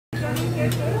Who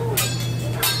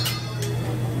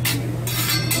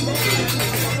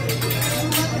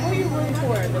are you rooting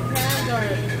for? The Cavs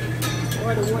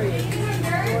or the Warriors?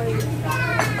 Warriors.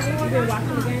 You been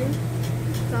watching the game?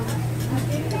 Some.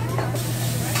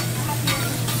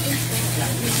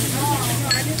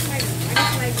 I just like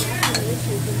watching the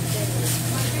issues instead.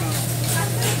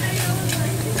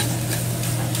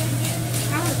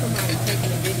 How is somebody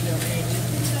taking a video, man?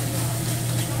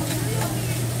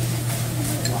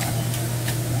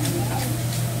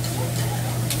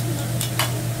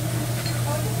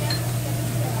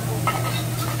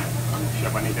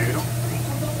 Negro.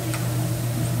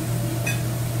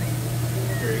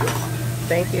 Here you go.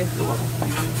 Thank you. You're welcome.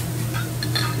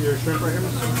 Your shrimp right here,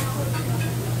 miss?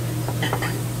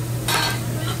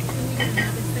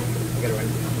 Get it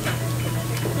ready.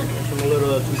 Some a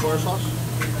little tempura sauce.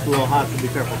 It's a little hot, so be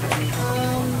careful.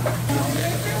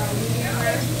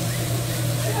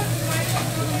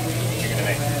 Chicken and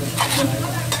egg.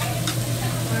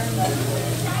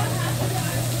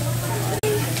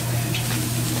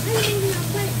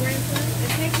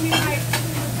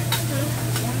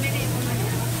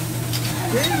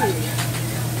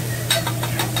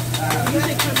 You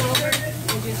should come over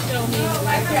and just show me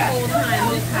like the whole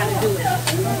time just how to do it.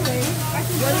 Okay.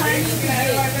 What do I need to get?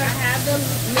 I have the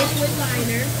liquid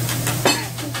liner. I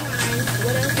have 2 kinds.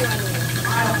 What else do I need?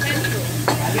 A pencil.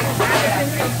 I have a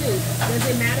pencil too. Does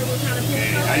it matter what kind of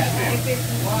pencil? If it's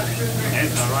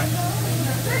That's all right.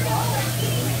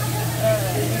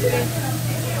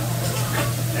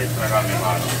 Extra carne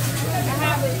mano. I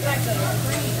have it like a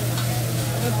cream.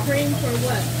 A cream for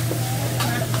what?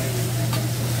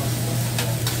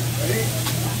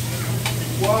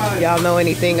 Y'all know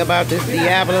anything about this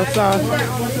Diablo sauce?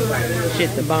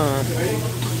 Shit, the bomb. Is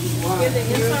it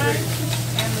inside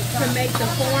to make the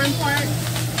foreign part?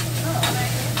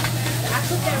 I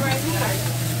put that right here.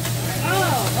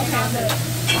 Oh, okay.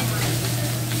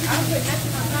 I'll put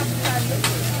nothing on top besides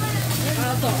liquid.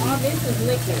 So all this is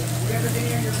liquid.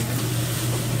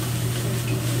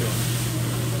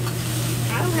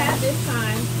 I don't have this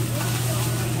time.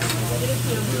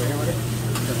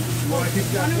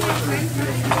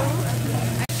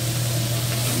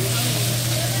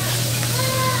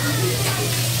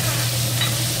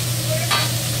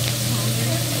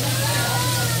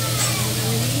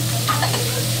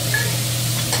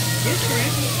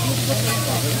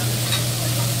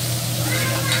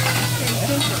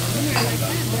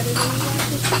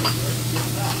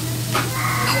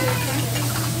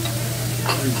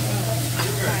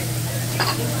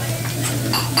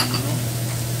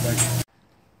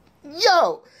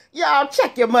 Yo, y'all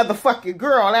check your motherfucking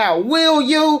girl out, will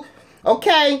you?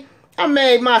 Okay? I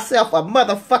made myself a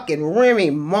motherfucking Remy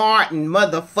Martin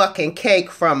motherfucking cake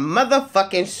from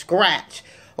motherfucking scratch.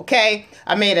 Okay?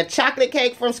 I made a chocolate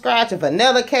cake from scratch, a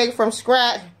vanilla cake from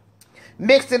scratch.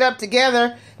 Mixed it up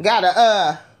together. Got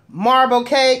a marble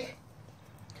cake.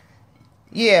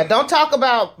 Yeah, don't talk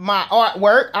about my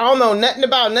artwork. I don't know nothing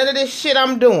about none of this shit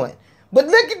I'm doing. But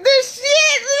look at this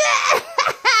shit.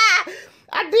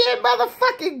 I did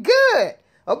motherfucking good.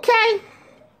 Okay?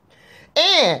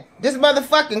 And this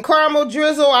motherfucking caramel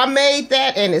drizzle, I made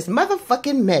that and it's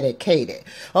motherfucking medicated.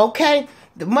 Okay?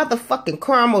 The motherfucking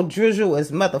caramel drizzle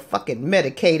is motherfucking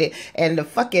medicated and the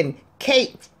fucking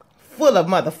cake full of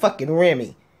motherfucking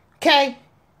Remy. Okay?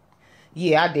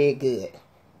 Yeah, I did good.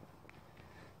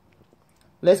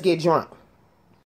 Let's get drunk.